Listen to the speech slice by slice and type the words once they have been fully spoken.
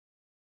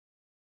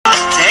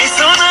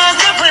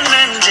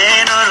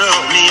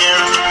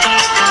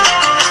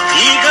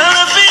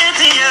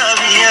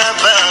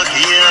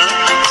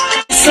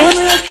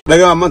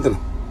دقا مانتنا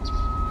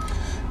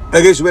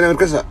دقا شو بين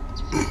مركزها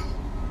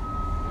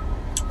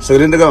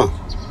سجلين دقا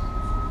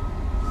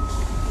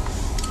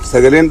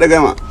سجلين دقا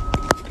ما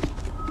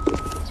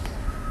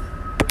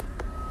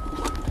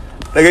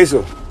دقا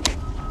شو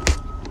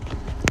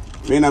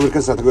بين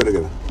مركزها تقول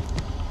دقا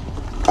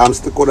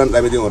أمس تقولن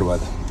لابدين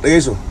ورباده دقا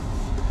شو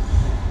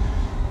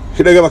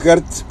دقا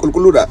بكرت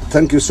كل ده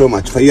thank you so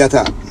much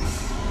فياتا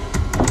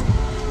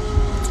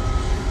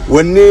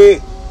وني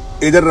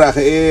إدر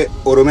راخي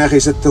أورميا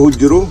خيسته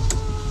الجرو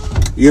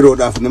يرو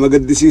داف نما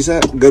قدسيسا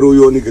قرو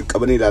يوني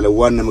قبني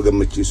لالوان نما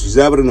قمتشيس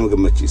زابر نما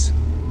قمتشيس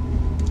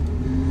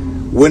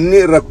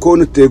وني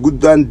ركون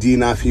تيقودان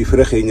دينا في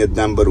فرخي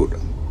ندان برودا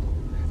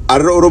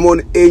أر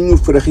أورمون إنيو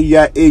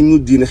فرخيا إنيو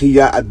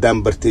دينخيا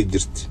أدان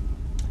برتجرت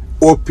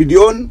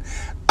أوبيديون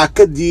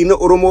أكا دين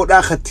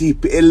أورمودا خطي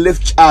بألف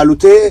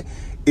چالوتي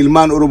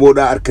ilmaan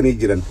Oromoodhaa arkanii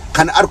jiran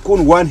kan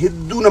arkuun waan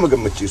hedduu nama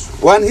gammachiisu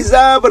waan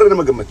hizaabar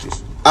nama gammachiisu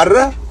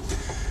arra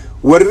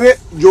warre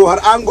Jawar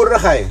aangorra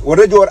khaye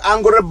warre Jawar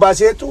aangorra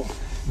baaseetu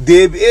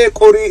deebi'ee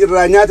qorii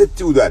irraa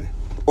nyaatetti udaan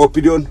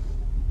opidiyoon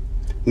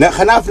na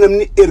khanaaf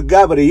namni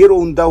ergaa bare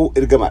yeroo hundaa'u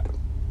ergamaadha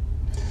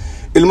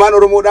ilmaan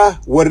Oromoodhaa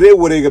warree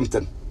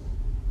wareegamtan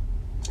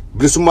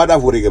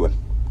bilisummaadhaaf wareegaman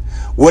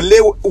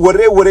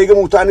warree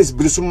wareegamuu taanis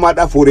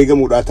bilisummaadhaaf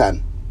wareegamuudhaa ta'an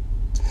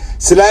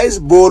سلايس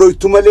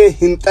بورويتو مالي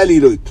هنتالي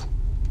لويتو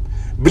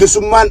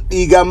بلسمان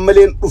إيغام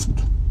مالين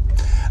رفتو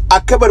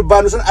أكبر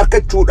بانوسان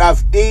أركتشو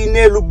راف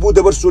إيني لبو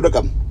دبر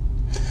سودكم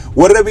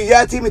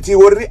والربياتي متي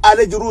وري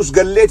على جروس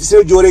قليتي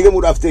سيو جوريغم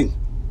ورافتين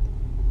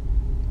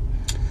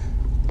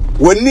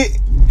واني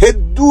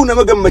هدو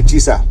نمغم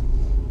مچيسا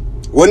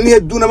واني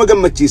هدو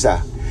نمغم مچيسا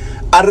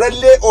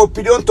الرلي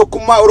أوبيديون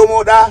توكما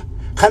أورومو دا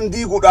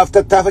خندي قد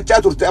أفتتافة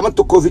تورتي أما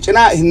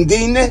تكوفيشنا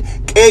هندين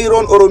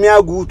كيرون أوروميا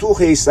قوتو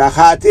خيسا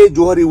خاتي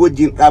جوهري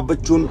وجين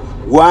رابطشون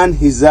وان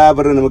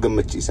هزابر نمغم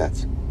مچيسات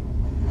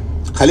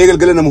خليق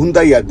القلنا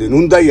مهندا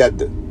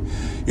ياد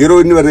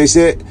يرو إني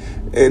برئيسي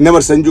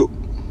نمر سنجو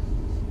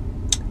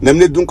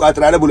نمني دون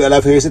قاتر على بولي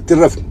ألاف هيسة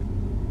ترفن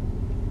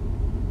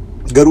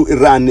قرو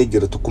إران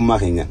نجر تكما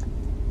خينيان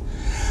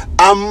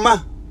أما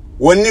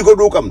واني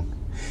قدوكم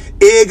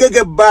إيغا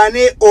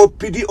قباني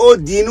أوبيدي أو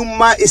دينو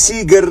ما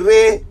إسي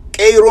قرري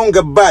كيرون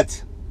قبات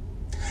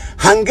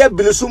هنگا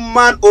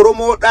بلسمان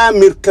أورومودا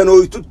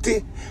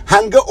ميركانويتوتي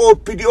هنگا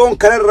أوبيديون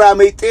كان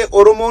راميتي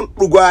أورومون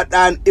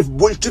رغادان إف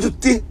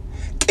بولشتوتي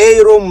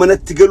كيرون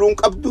منتقلون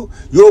قبدو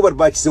يو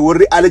برباچي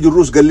سوري على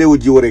جروس قلي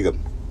وجي وريقم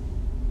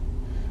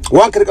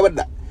وان كرق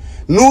بدا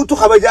نوتو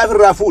خبجا في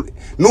الرافول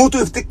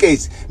نوتو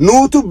افتكيس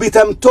نوتو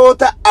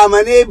بتمتوتا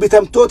أماني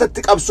بتمتوتا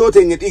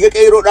تقبصوتين إيغا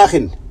كيرون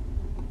آخن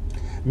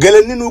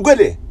قلني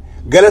نوغلي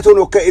قلتو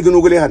نوكا إذن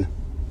نوغلي هن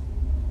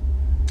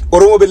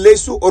أورومو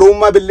بالليسو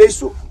أوروما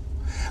بالليسو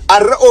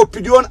الرأو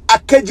بيديون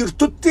أكجر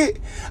توتي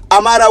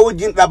أمارا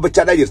وجين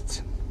رابطة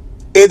جرت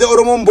إذا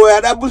أورومون بويا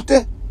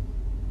دابلته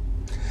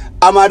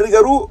أماري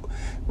غرو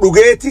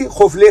لغيتي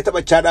خوفلية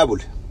بچا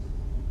دابل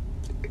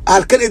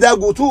هالكن إذا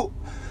قوتو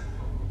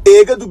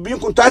إيغا دبين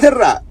كنتاتر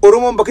را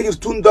أورومون بكا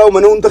جرتون داو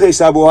منون دا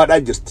خيسابوها دا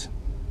جرت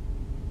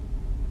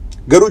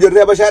غرو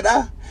جريا بشا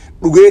دا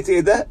لغيتي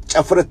إذا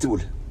چفرت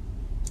بول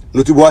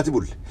نوتي بواتي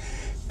بول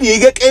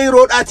إيغا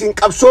كيرون آتين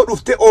قبصو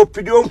رفته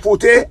أوبيديون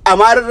فوته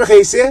أمار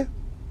رخيسه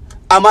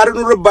أمار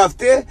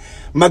نربافته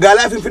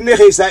مقالا فين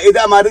خيسه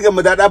إذا أمار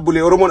غمداد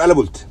أبولي أورومون على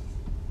بولت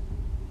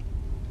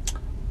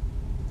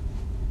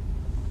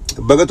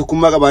بقى تكون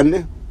ما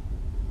قبانه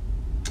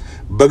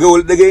بقى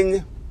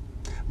ولدقين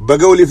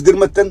بقى وليفدر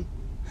متن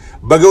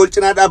بقى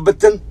ولجناد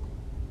أبتن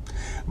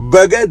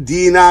بقى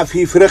دينا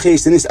في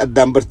فرخيسنس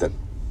أدام برتن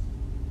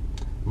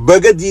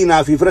بقى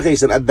دينا في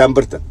فرخيسن أدام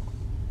برتن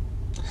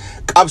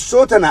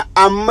قبصوتنا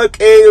أما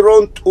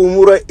كيرون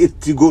تأمورا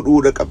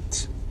اتقود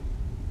قبت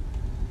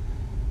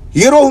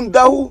يرو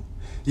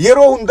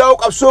هنداو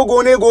قبصو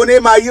غوني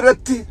ما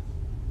يرتي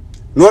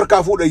نور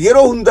كافودا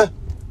يرو هندا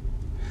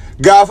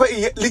غافا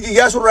لجي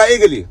ياسر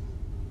رايغلي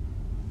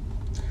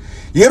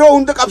يرو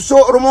هندا قبصو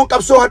أورمون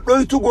قبصو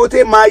هدويتو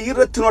غوتي ما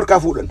يرتي نور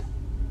كافودا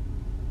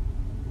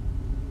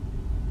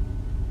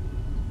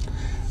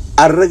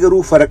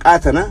الرجرو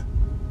فرقاتنا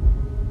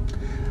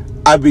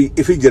أبي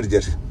إفي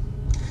جرجر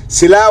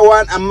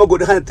سلاوان أما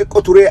قد خانت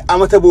تقطري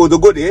أما تبود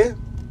قد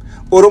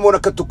أورمونا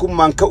كتكم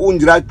من كأون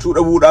جراتشو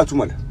ربوداتو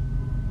مال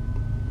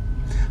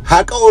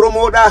هكا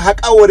أورمودا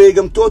هكا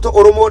وريقم توتا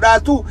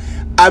أورموداتو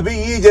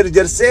أبيي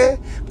جرجرسي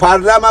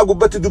بارلاما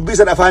قبت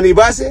دبيسا الأفاني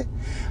باسي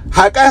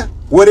هكا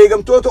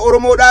وريقم توتا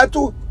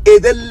أورموداتو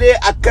إدلي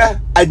أكا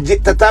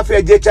تتافي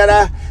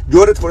أجيشارا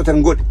جورت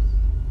فرطان قد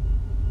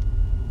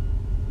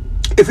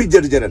إفي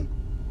جرجرن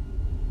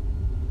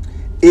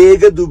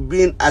إيغا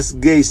دبين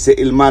أسجيس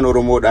إلمان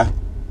أورمودا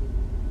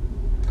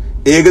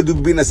إيجا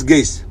دبين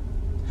أسجيس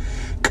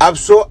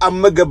قبصو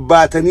أما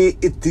قباتني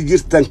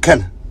اتجرتن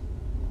كان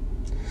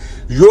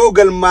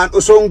يوغل مان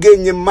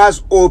أسونجي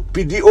نماس أو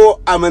بيديو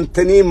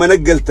أمنتني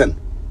منقلتن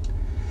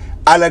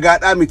على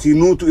قاد آمتي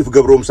نوتو إف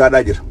قبروم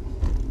ساداجر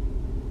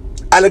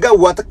على قاد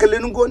واتكالي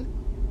نقول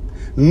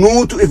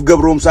نوتو إف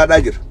قبروم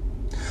ساداجر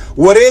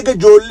wareega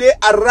ijoollee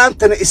arraan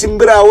tana isin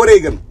biraa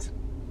wareegamte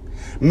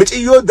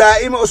miciyyoo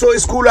daa'ima osoo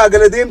iskuulaa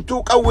gala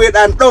deemtuu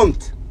qawweedhaan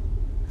dhoomte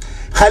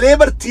halee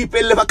bartii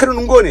pellef akkana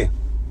nun goone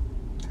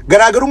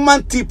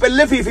garaagarummaan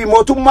tiipellefii fi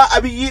mootummaa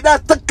abiyyiidhaa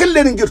takka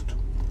illee hin jirtu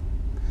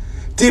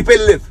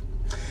tiipellef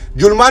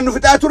julmaan nu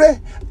fixaa ture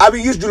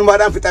abiyyis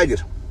julmaadhaan fixaa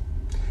jira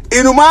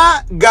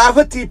inumaa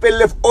gaafa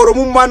tiipellef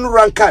oromummaan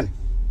nurraan kaane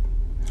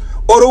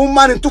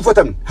oromummaan hin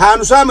tuffatamne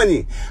haanu saamanii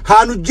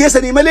haanu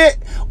jeesanii malee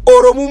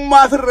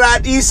oromummaa firraa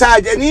dhiisaa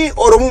jedhanii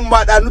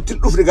oromummaadhaan nutti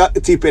hin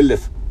dhufne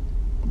tiipellef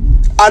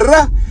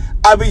arra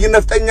abiyyi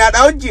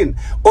nafxanyaadhaa wajjiin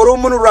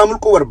oromoon nurraa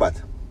mulquu barbaada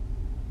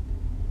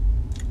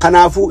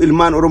kanaafuu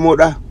ilmaan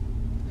oromoodhaa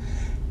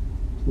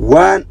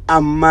waan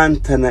ammaan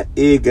tana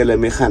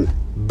eegalame kana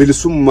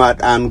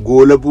bilisummaadhaan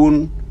goolabuun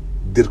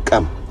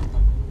dirqama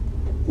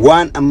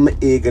waan amma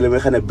eegalame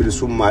kana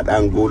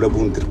bilisummaadhaan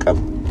goolabuun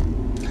dirqama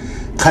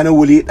kana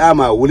walii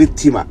dhaamaa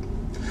walitti himaa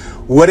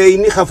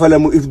wareeyni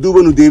kafalamu if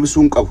duuba nu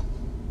deebisuun qabu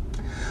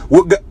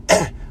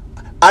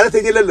ala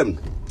ta'e lallamna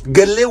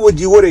gallee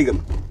wajjii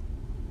wareegamna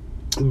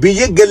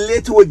biyya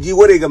galleetti wajjii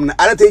wareegamna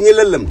ala ta'e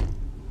lallamna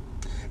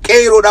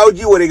qeeroodhaa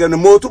wajjii wareegamna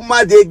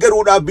mootummaa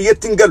deeggaruudhaaf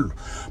biyyatti hin gallu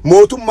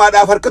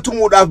mootummaadhaaf harka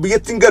tumuudhaaf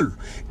biyyatti hin gallu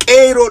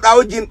qeeroodhaa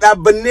wajjiin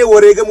dhaabbannee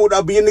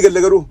wareegamuudhaaf biyyanni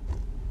galla garuu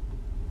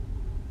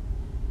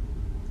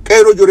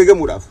qeeroo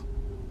wareegamuudhaaf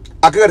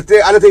akka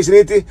gartee ala ta'e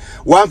isiniitti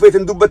waan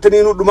feetan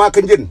dubbattanii nu dhumaa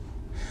kan jenne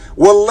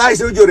wallahi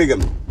isin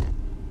wareegamna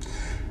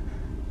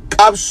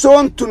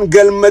qabsoon tun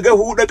galma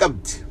gahuudha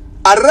qabdi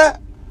arra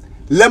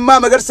lammaa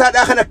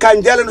magarsaadhaa kan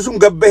akkaan jaalanu sun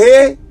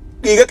gabbahee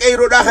dhiiga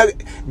qeeroodhaa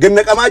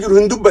gannaqamaa jiru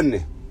hin dubbanne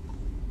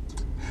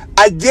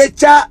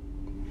ajjecha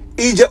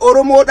ija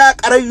oromoodhaa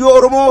qarayyoo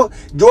oromoo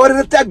Jawar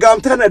irratti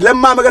aggaamte kana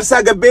lammaa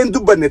magarsaa gabbeen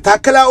dubbanne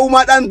taakkalaa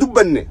uumaadhaan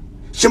dubbanne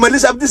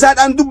shimallis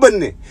abdisaadhaan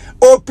dubbanne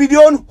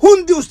opiniyoon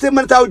hundi ustee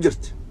mana taa'u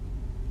jirti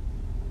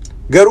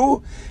garuu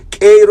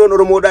qeeroon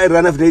oromoodhaa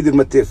irraa nafne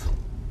hidirmatteef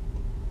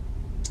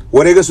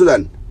wareega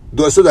sudaan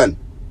du'a sudaan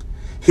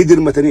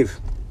hidirmataniif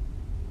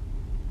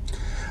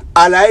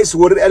alaayis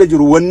warri ala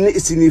jiru wanni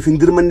isiniif hin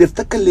dirmanneef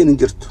takka illee hin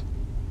jirtu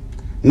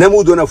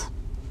namuu donafu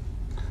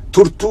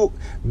turtuu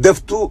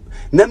daftuu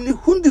namni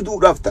hundi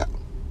duudhaaf ta'a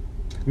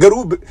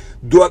garuu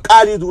du'a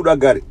qaalii duudhaa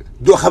gaariidha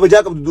du'a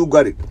kabajaa qabdu duudhaa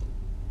gaariidha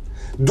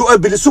du'a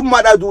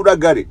bilisummaadhaa duudhaa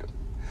gaariidha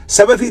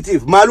saba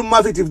fiitiif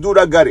maalummaa fiitiif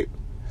duudhaa gaariidha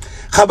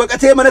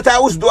kabaqatee mana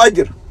taa'us du'aa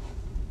jira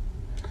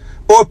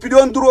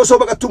opiniyoon duruu osoo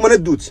baqattuu mana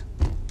duuti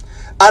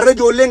arra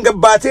ijoolleen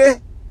gabbaatee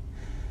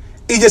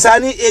ija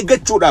isaanii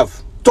eeggachuudhaaf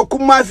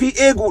tokkummaa fi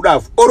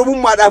eeguudhaaf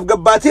oromummaadhaaf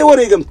gabbaatee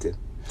wareegamte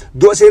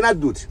du'a seenaa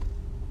duuti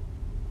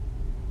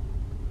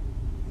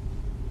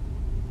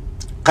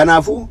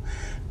kanaafu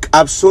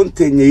qabsoon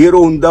teenya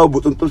yeroo hundaa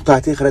buxunxul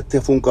taatee karatti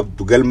hafuun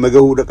qabdu galma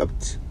gahuudha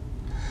qabdi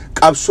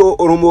qabsoo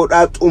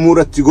oromoodhaa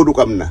xumuratti godhu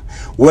qabna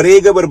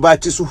wareega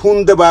barbaachisu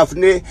hunda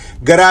baafnee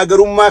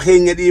garaagarummaa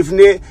keenya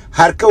dhiifnee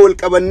harka wal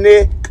qabannee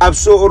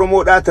qabsoo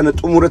oromoodhaa tana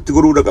xumuratti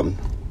godhuudha qabna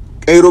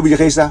qeeroo biyya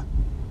keessaa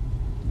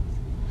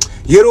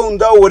yeroo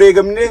hundaa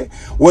wareegamnee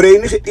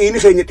wareeyni dhiini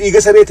keenya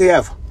dhiiga saree ta'ee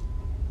hafa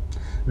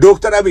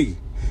Dr. Abiy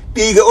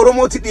dhiiga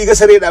oromooti dhiiga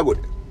sareedhaa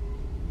godhe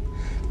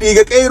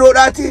dhiiga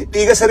qeeroodhaati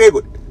dhiiga saree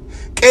godhe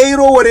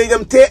qeeroo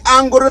wareegamtee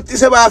aangorratti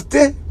isa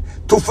baaftee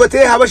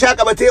tuffatee habashaa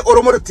qabatee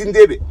oromoorratti hin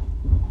deebi'e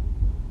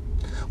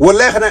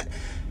wallahi kana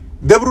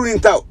dabruun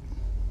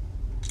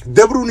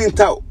hin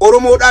taa'u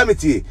oromoodhaa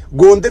miti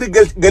goondari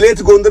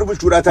galeeti goondar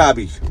bulchuudhaa ta'a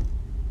Abiy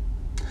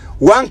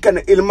waan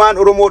kana ilmaan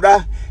oromoodhaa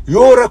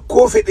yoo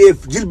rakkoo fedheef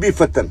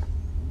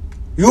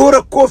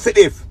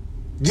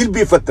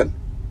jilbiiffattan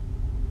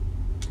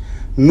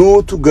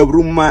nuutu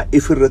gabrummaa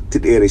ifirratti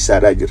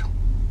dheeressaadhaa jira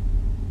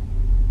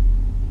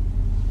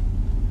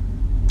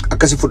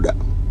akkasi fudda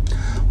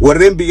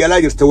warreen biyya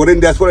alaa jirta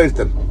warreen diaspora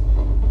jirtan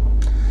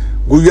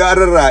guyyaa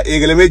arraa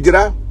eegalamee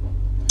jira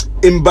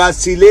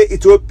imbaasiilee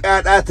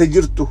Itoophiyaadhaa ta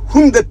jirtu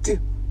hundatti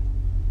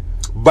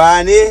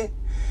baanee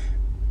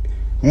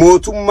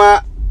mootummaa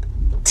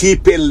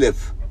TPLF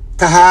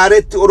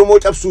tahaaretti oromoo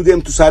cabsuu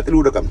deemtu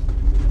saaxiluudha qabna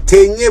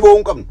teenyee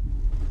bo'uun qabna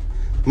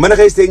mana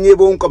keessa teenyee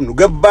bo'uun qabnu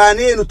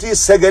gabbaanee nuti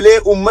sagalee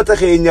ummata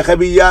keenya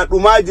kabiyyaa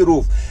dhumaa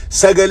jiruuf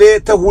sagalee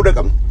ta'uudha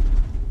qabna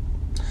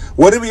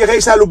warri biyya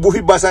keessaa lubbuu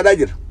fi baasaadhaa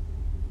jira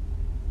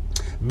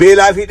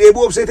beelaa fi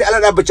dheebuu obseetii ala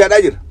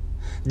dhaabbachaadhaa jira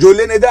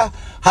ijoolleen edaa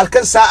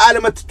halkan sa'aa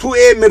lamatti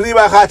tu'ee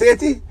mirriibaa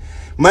kaateeti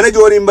mana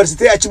jooriin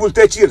barsitee achi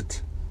bultee achi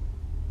jirti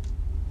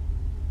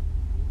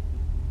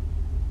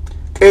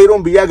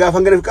qeeroon biyyaa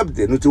gaafan ganaaf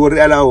qabde nuti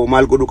warri alaa hoo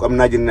maal godhuu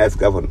qabnaa jennaaf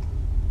gaafannu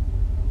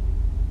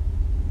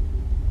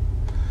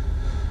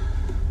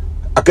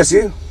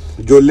akkasii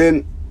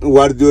ijoolleen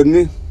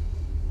waardiyoonni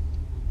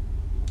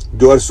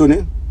Jawar suni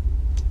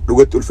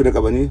dhugatti ulfina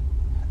qabanii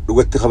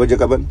dhugatti kabaja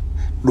qaban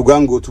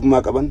dhugaan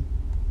gootummaa qaban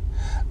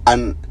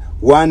an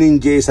waan hin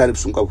jee isaan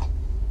ibsuun qabu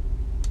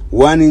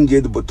waan hin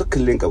jee dubbatu akka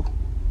illee qabu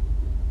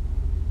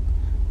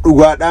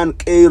dhugaadhaan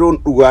qeeroon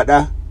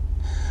dhugaadhaa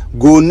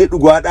goonni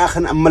dhugaadhaa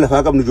kan amma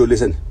lafaa qabnu ijoollee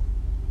sani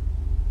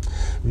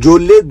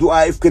ijoollee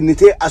du'aaf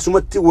kennitee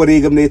asumatti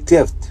wareegamne jettee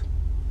hafte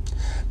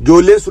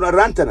Joolleen sun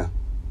arraantana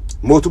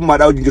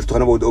mootummaadhaa wajjin jirtu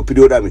kana booda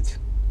oppidiyoodhaa miti.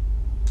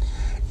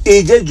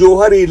 Ija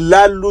Jawaarii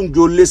laalluun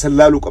joollee san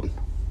laaluu qabna.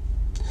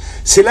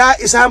 Silaa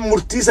isaan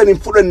murtii san hin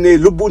fudhanne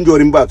lubbuun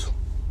Jawaar hin baatu.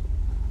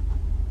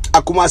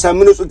 Akkuma isaan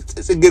minuu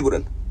xiggee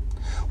godhan.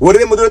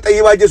 Warreen mudura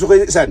xayyibaa ajjeesuu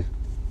keessa isaani.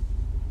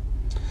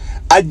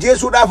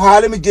 Ajjeesuudhaaf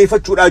haala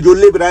mijeeffachuudhaaf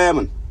joollee biraa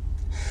yaaman.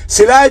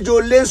 Silaa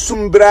joolleen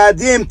sun biraa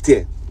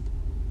deemte.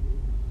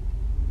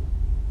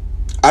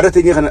 Arra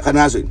teenyee kana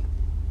haasa'in.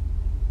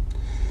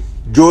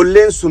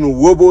 Joolleen sun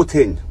woboo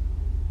teenya.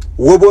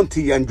 Woboon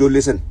tiyyaan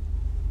joollee san.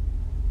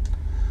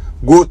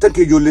 Gootan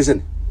kee joollee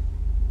san.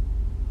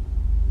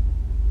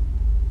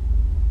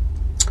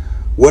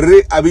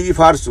 Warri Abiyyii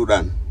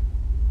faarsuudhaan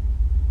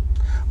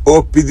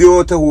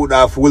oppidiyoo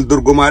ta'uudhaaf wal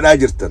dorgomaadhaa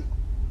jirtan.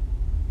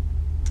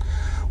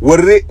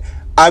 Warri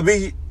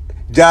Abiy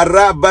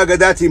jaarraa abbaa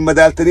gadaatiin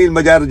madaaltanii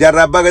ilma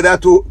jaarraa abbaa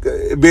gadaatu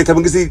beeta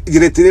mangistii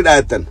jireettanii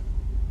dhaayattan.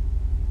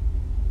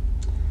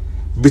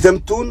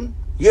 Bitamtuun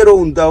yeroo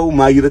hundaa'u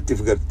maayiratti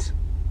if garti.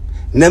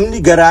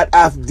 Namni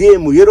garaadhaaf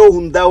deemu yeroo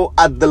hundaa'u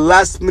at the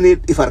last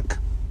minute if arka.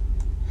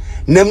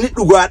 Namni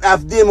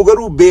dhugaadhaaf deemu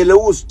garuu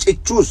beela'uus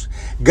cichuus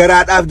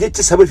garaadhaaf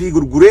jecha saba fi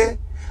gurguree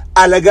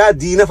alagaa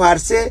diina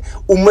faarsee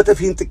ummata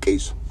fiin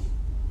xiqqeessu.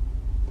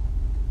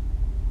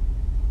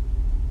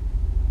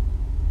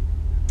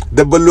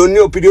 Dabballoonni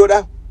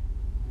oppidiyoodha.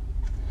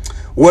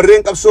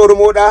 Warreen qabsoo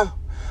Oromoodha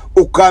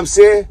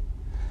ukkaamsee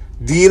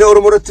diina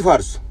Oromoo irratti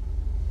faarsu.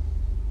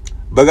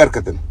 Baga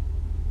harkatan.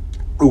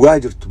 Dhugaa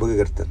jirtu baga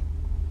gartan.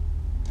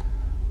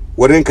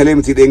 Warreen kalee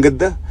miti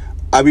dheengadda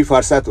Abiy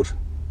faarsaa ture.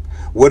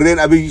 Warreen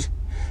Abiy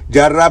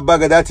jaarraa abbaa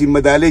gadaatiin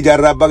madaalee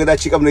jaarraa abbaa gadaa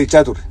qabna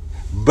jechaa ture.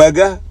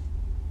 Baga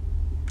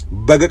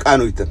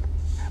qaanoytan.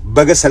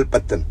 Baga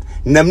salphattan.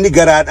 Namni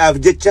garaadhaaf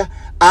jecha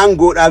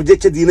aangoodhaaf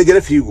jecha diina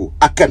jala fiigu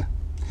akkana.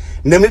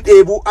 Namni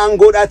dheebuu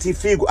aangoodhaatiif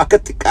fiigu akka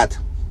xiqqaata.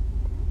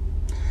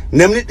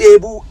 Namni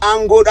dheebuu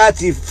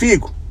aangoodhaatiif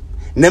fiigu.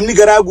 Namni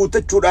garaa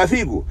guutachuudhaaf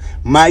fiigu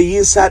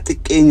maayyiinsaa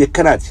xiqqeenya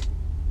akkanaati.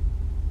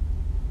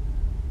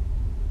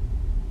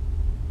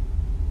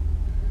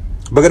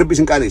 Baga rabbi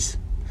isin qaaneessa.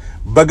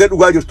 Baga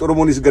dhugaa jirtu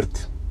Oromoonis garte.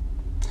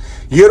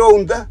 Yeroo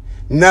hunda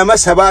nama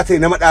sabaate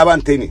nama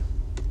dhaabaan ta'ini.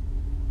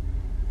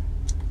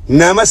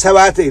 Nama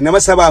sabaate nama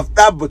sabaaf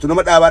dhaabbatu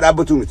nama dhaabaa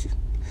dhaabbatu miti.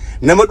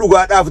 Nama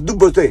dhugaadhaaf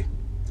dubbatu ta'e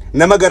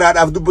nama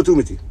garaadhaaf dubbatu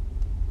miti.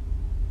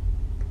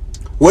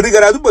 Warri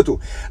garaa dubbatu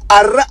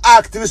arra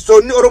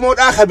aktivistoonni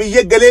Oromoodhaa ka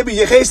biyya galee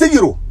biyya keessa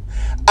jiru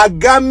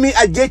aggaammi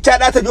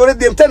ajjechaadhaa tajoore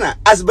deemtana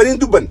as baniin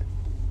dubban.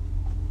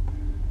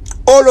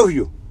 All of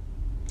you.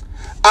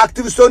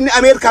 Aktivistoonni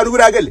Ameerikaan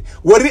biraa gale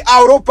warri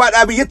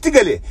Awurooppaadhaa biyyatti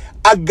gale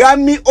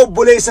aggaammi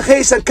obboleessa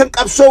keessan kan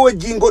qabsoo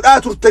wajjin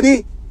godhaa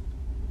turtanii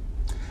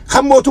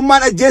kan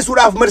mootummaan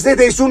ajjeesuudhaaf marsee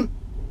teessuun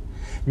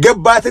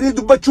gabbaatanii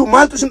dubbachuu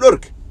maaltu isin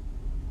dhorke?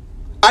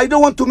 I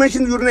don't want to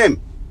mention your name.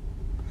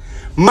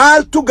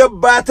 Maaltu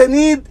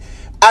gabbaatanii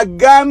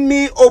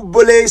aggaammi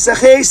obboleessa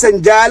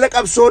keessan jaala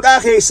qabsoodhaa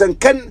keessan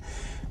kan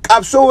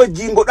qabsoo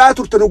wajjin godhaa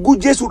turtan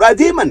gujjeesuudhaa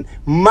deeman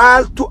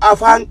maaltu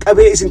afaan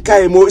qabee isin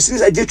kaa'e moo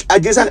isinis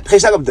ajjeesaa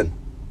keessaa qabdan?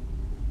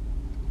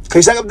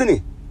 Keessaa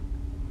qabdanii?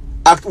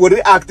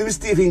 Warri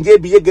aktivistii fi injee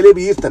biyya galee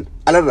biyyirtan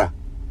alarraa.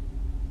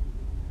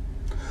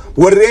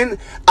 Warreen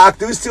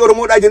aktivistii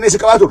Oromoodhaa jennee isa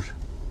qabaa turre.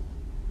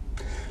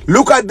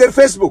 Look at their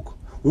Facebook.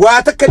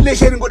 Waa takka illee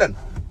isheen hin godhan.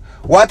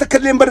 Waa takka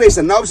illee hin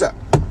barreessan. Naa obsa.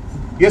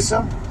 Yes,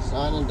 sir.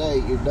 Sign and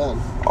date, you're done.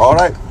 All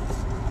right.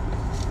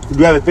 Do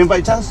you have a pen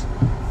by chance?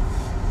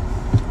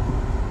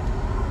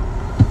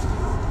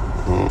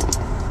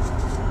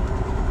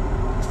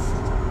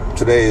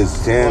 Today is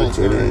 10,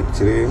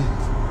 today.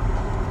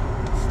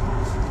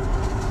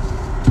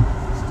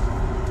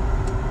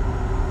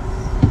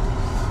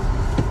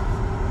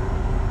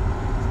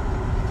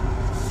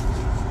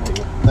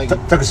 Thank you.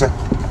 Take a sec.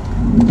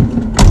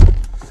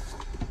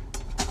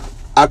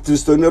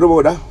 Aktivistoonni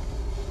Oromoodha.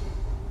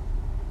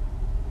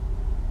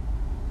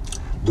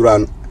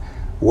 Duraan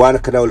waan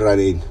akkanaa wal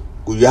raadeen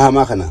guyyaa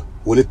hamaa kana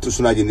walitti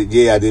sunaa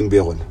jee yaadeen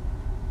beekon.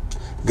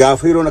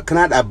 Gaafa yeroon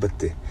akkanaa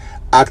dhaabbatte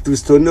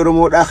aktivistoonni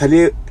Oromoodhaa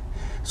kalee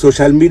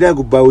sooshaal miidiyaa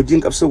gubbaa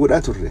wajjin qabsoo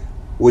godhaa turre.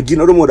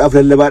 Wajjin Oromoodhaaf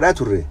lallabaadhaa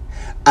turre.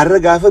 Arra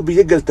gaafa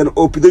biyya galtan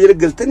oopidoo jala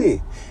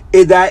galtanii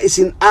edaa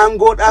isin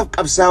aangoodhaaf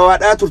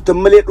qabsaawaadhaa turtan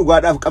malee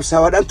dhugaadhaaf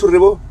qabsaawaadhaan turre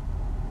boo.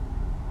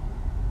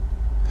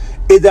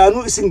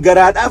 Edaanuu isin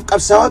garaadhaaf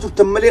qabsaawaa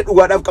turtan malee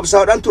dhugaadhaaf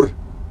qabsaawaadhaan turre.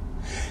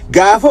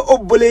 Gaafa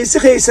obboleessi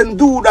keessan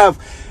duudhaaf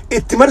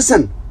itti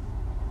marsan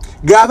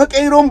gaafa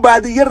qeyroon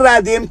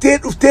baadiyyarraa deemtee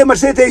dhuftee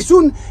marsee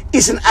teessuun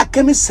isin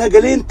akkamiin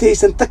sagaleen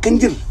teessan takka hin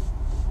jirre.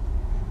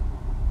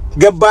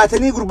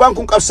 Gabbaatanii gurbaan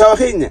kun qabsaawaa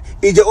keenya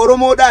ija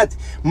Oromoodhaati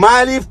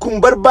maaliif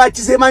kun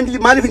barbaachisee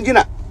maaliif hin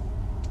jina?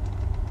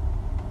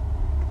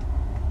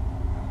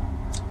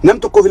 Nam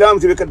tokko filama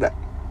miti beekadhaa.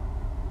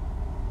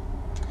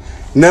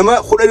 Nama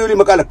 10 olii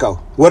maqaa lakkaawu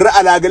warra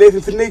alaagalee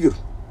Finfinnee jiru.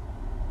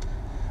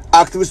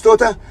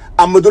 Aktivistoota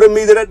amma dura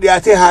miidira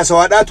dhiyaatee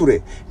haasawaadhaa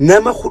ture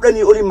nama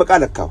 10 olii maqaa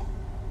lakkaawu.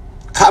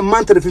 Ka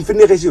ammaan tana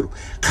Finfinnee keessa jiru.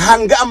 Ka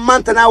hanga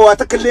ammaan tanaa waa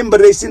takka illee hin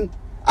barreessin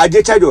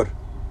ajjechaa Jawar.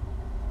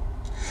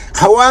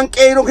 خوان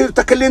كيرو كي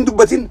تكلين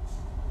دبتين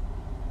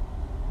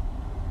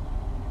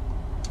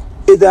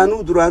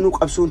إدانو درانو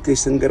قبسون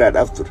تيسنجراد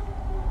أفتر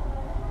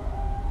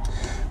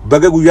بقى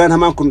جويان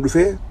همان كن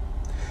دفع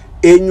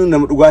إنيو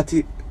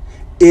نمدوغاتي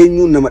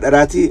إنيو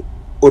نمدراتي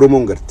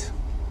أورومونغرت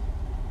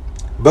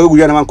بقى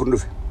جويان همان كن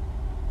دفع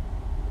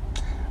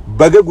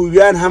بقى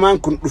جويان همان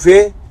كن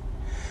دفع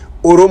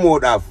أورومو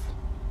داف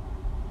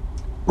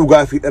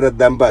دوغافي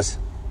أردان باس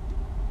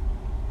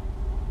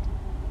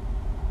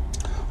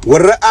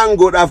ورّا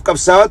أنغو داف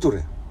كبساوة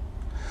توري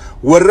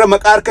ورّا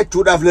مكاركة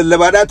چو داف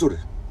للبادا توري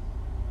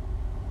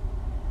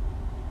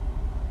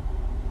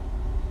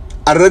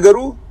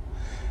الرجرو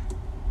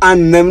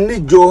أن نمني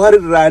جوهر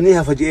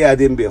الراني هفجئ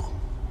يادين بيخو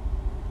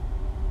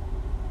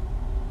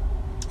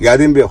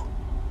يادين بيخو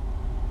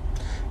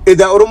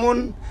إذا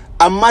أرمون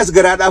أماس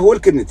قراد أفول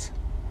كنت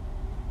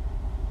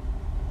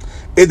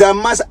إذا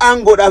أماس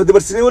أنغو داف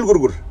دبرسيني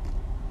والغرغر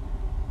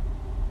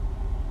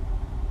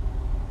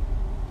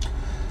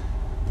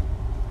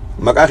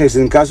مكاخي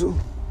سنكاسو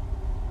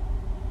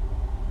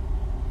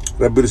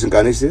ربي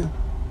سنكانيسي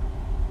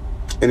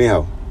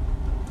anyhow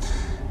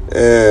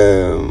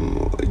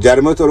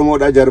Jarme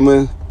Oromoda,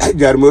 Jarme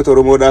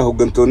Oromoda,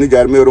 Hugantoni,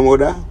 Jarme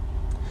Oromoda.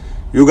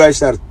 You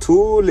guys are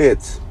too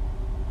late.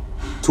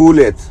 Too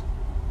late.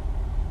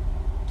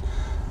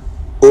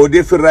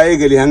 Ode Ferrae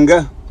Gali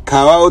Hanga,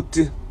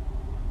 Kawaoti,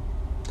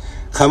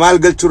 Hamal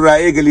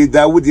Galchurae Gali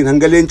Dawood in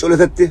Hangalen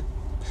Cholatati.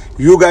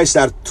 You guys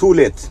are too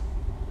late.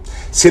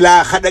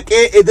 Sila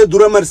Hadake Ede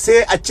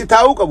Duramerse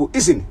Achitaukabu,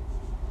 isn't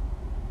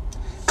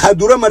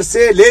خدورة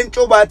مرسى لين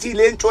شوباتي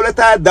لين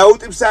شولتا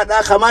داود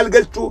إبسادا خمال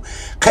قلتو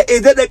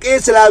كإذا دك إيه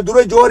سلا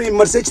دورة جوري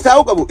مرسى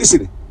تاو كابو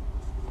إسني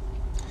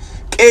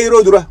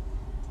كيرو دورة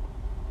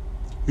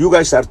you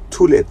guys are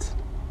too late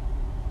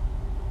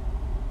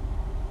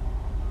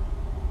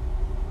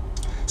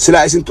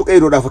سلا إسنتو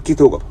كيرو دا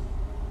فكيتو كابو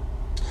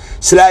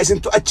سلا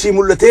إسنتو أتشي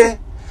مولته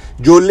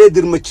جولة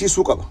درمتشي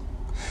سو كابو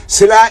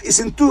سلا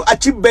إسنتو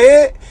أتشي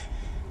بيه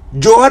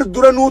جوهر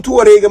دورة نوتو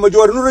وريغا ما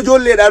جوهر نورة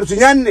جولة دارو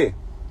سنياني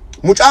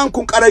mucaan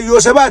kun qarayyoo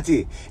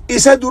sabaati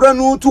isa dura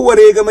nuutu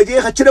wareega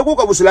majee khachira ku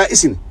qabu sila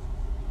isin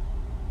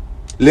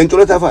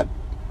leentola tafaad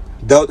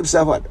daawud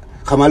ibsa faad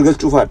khamal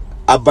galchu faad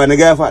abba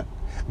nagaa faad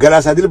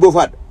gala sadil bo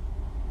faad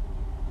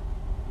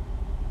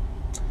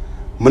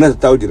mana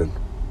taw jiran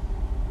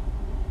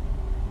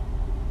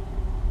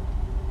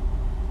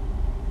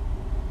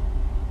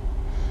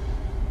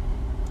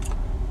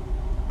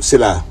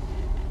sila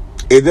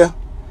ida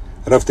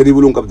raftani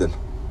bulun qabdan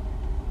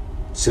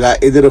sila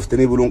ida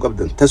raftani bulun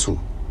qabdan tasum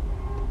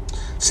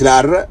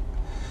سلار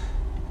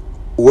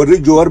وري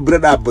جوار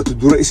برد أبتو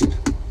دورة اسم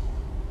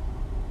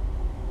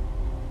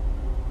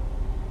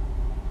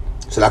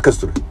سلا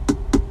كستر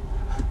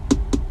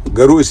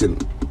قرو اسم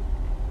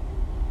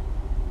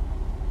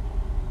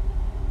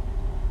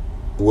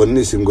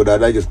وني اسم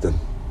قدادا جرتن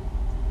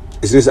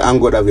اسم سأن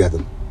قدا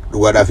فيهاتن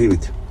قدا في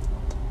بيت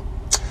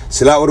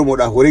سلا أورمو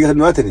دا وري قد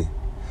نواتني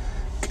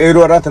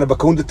كيرو راتنا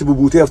بكون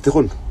تبوبوتي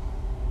افتخون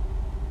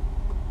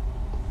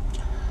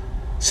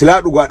سلا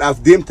قدا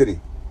في ديمتني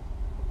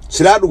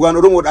سلا دوغان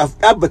أورمو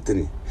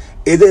أبتني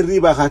إذا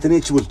الريبا خاتني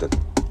تشبلتن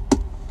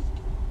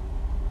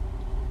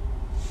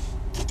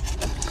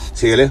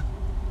سيله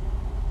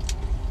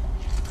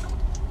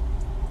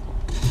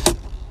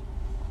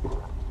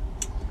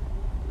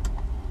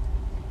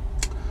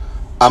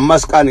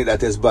أماس كاني لا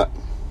تسبا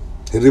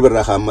الريبا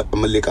راخا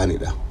أملي كاني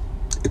لا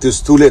it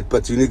is too late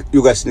but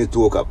you guys need to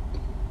wake up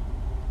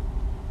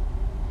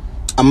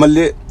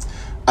أملي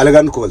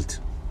ألغان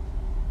كولت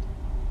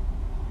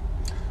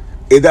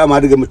إذا ما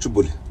رجع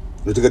متشبول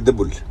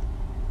نتقدبول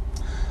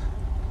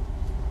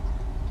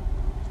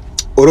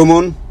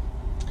أورمون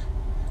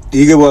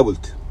إيجا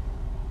بابولت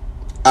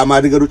أما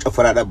رجع روش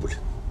أفراد أبول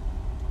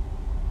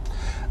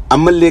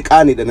أما اللي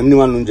كاني ده نمني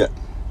ما ننجا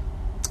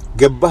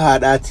جبها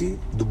هاداتي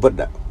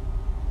دبدا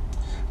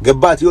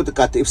جبات يوت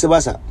كات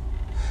إبسباسا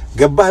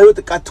جبها يوت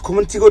كات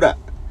كومنتي كودا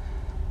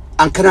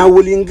أنكنا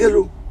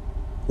ولينجلو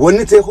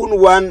ونتهون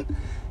وان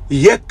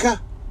يكا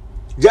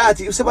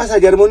جاتي إبسباسا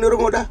جرموني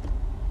رمودا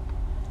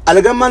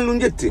ألقمان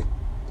ننجتي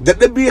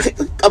دبي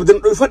قبضن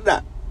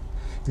الفدا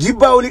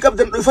جيبا ولي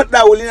قبضن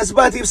الفدا ولي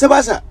نسباتي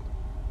بسباسا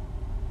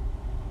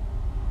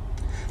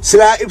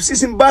سلا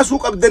إبسيسن باسو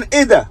قبضن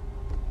إيدا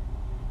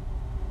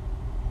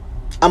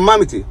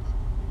أمامتي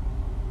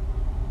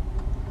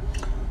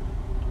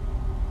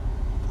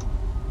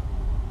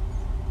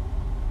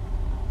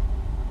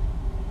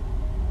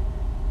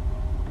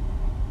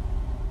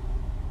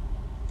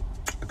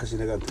أكسي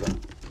نغان ترى